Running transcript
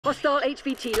Hostile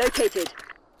HVT located.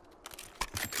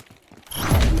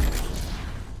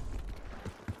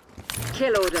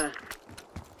 Kill order.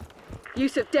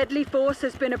 Use of deadly force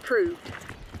has been approved.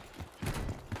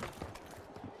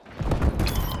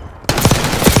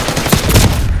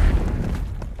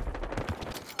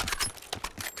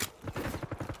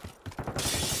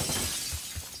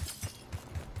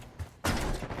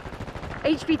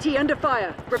 HVT under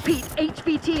fire. Repeat,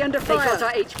 HVT under fire. They got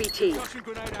our HVT.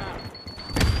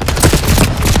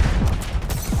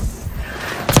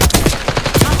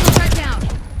 Hostile threat down.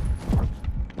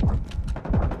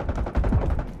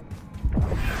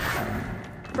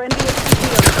 Friendly HVT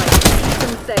on site. Keep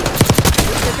them safe.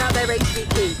 We took out their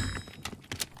HVT.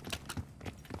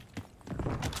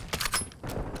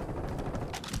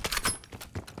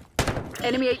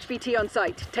 Enemy HVT on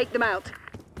site. Take them out.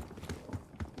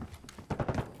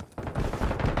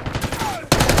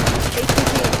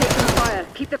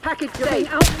 Keep the package safe. Being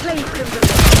outplayed, Crimson.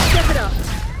 Step it up.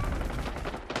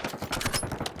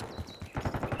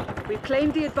 We've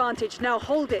claimed the advantage. Now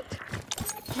hold it.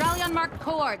 Rally on marked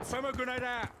cohorts. Thermal grenade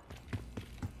out.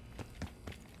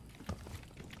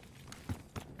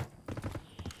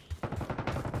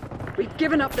 We've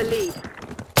given up the lead.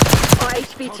 Our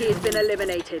HVT has been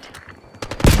eliminated.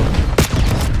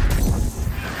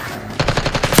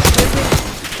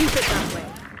 Keep it that way.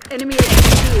 Enemy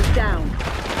HVT is down.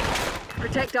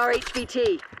 Protect our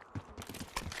HVT.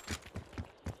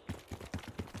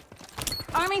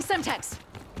 Arming Semtex.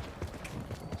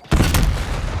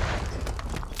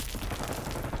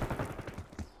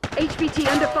 HVT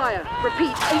under fire.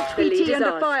 Repeat, HVT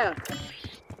under fire.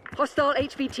 Hostile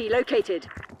HVT located.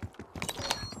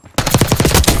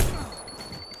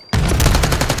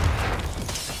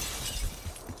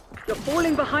 You're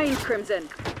falling behind, Crimson.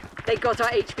 They got our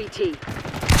HVT.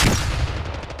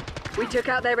 We took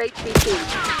out their HVT.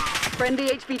 Friendly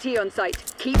HVT on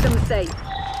site. Keep them safe.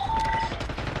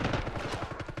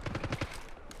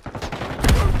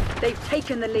 They've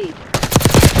taken the lead.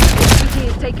 HVT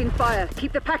is taking fire.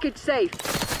 Keep the package safe.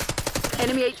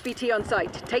 Enemy HVT on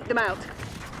site. Take them out.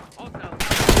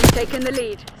 We've taken the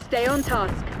lead. Stay on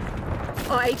task.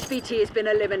 Our HVT has been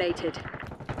eliminated.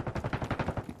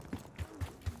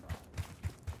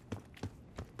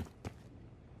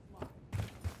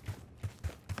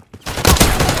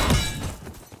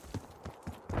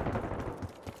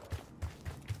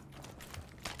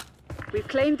 We've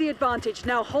claimed the advantage,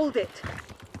 now hold it.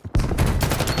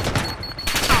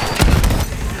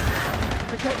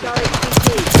 Protect our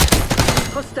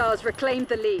HVT. Hostiles reclaimed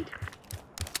the lead.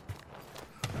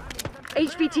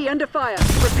 HVT under fire.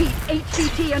 Repeat,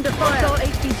 HVT under fire. Hostile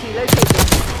HVT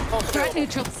located. Threat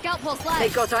neutral. Scout pulse live. They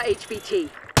got our HVT.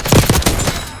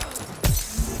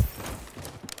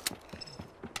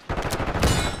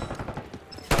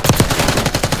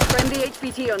 Friendly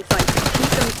HVT on site. Keep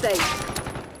them safe.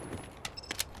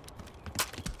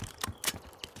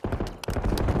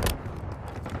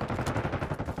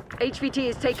 HVT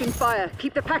is taking fire.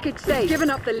 Keep the package safe. We've given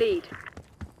up the lead.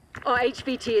 Our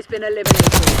HVT has been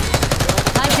eliminated.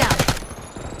 Lie down.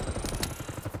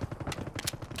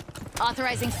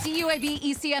 Authorizing CUAV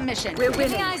ECM mission. We're winning.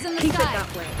 Keeping eyes in the Keep sky. it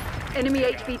that way. Enemy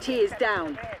HVT is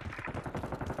down.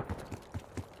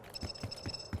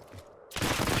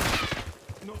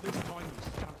 Not this time.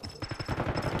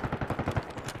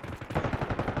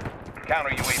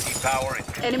 Counter UAV power is...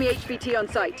 Enemy HVT on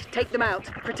site. Take them out.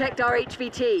 Protect our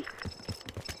HVT.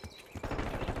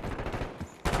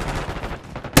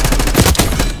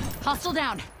 Hostile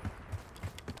down.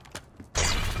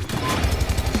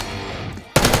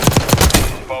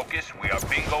 Focus, we are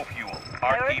bingo fuel.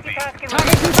 RTV.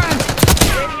 Target confirmed.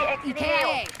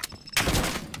 EKIA.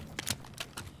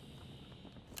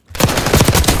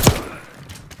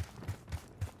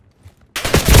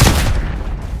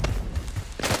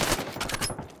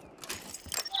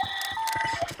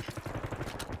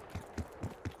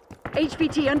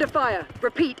 HVT under fire.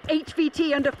 Repeat,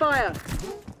 HVT under fire.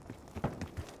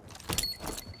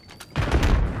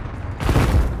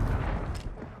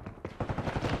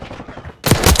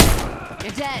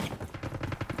 You're dead.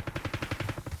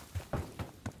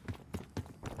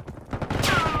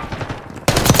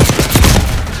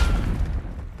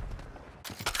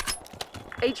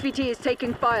 HVT is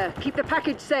taking fire. Keep the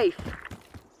package safe.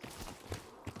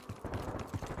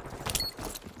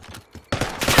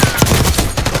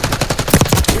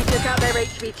 We took out their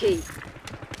HVT.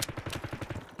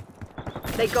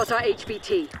 They got our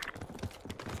HVT.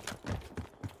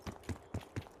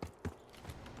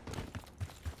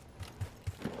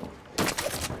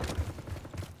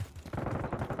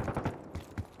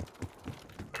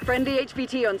 Friendly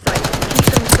HVT on site. Keep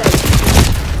them safe.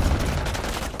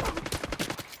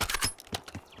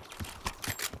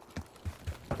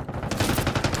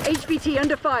 HVT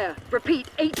under fire. Repeat,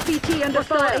 HVT under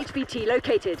fire. HVT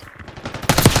located.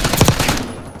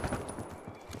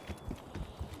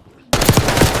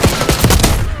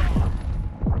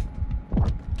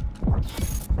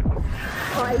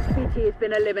 Our HVT has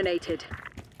been eliminated.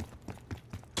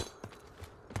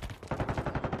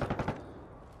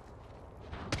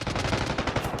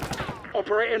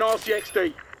 Operating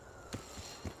RCXD.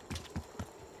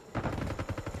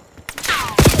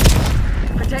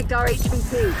 Protect our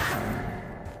HVT.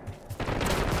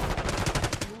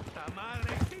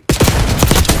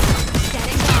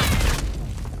 Setting up.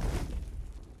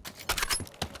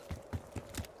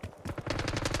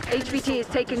 HVT is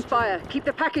taking fire. Keep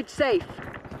the package safe.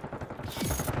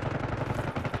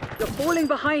 You're falling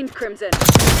behind, Crimson.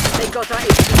 They got our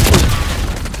HVT.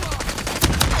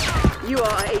 You are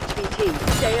our HVT.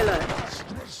 Stay alert.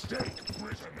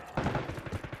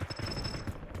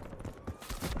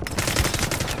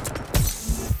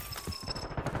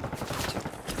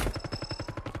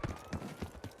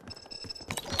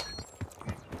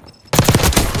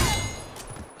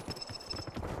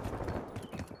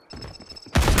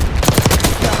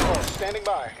 Standing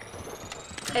by.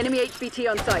 Enemy HVT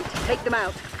on site. Take them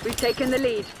out. We've taken the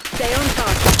lead. Stay on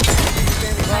target.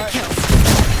 Standing by.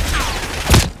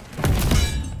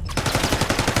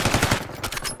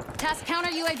 Task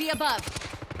counter UAV above.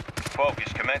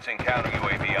 Focus, commencing counter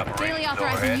UAV operation. Daily Go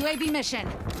authorizing ahead. UAV mission.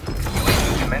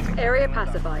 Commencing. Area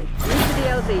pacified. Move to the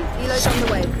LZ. Helo's on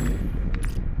the way.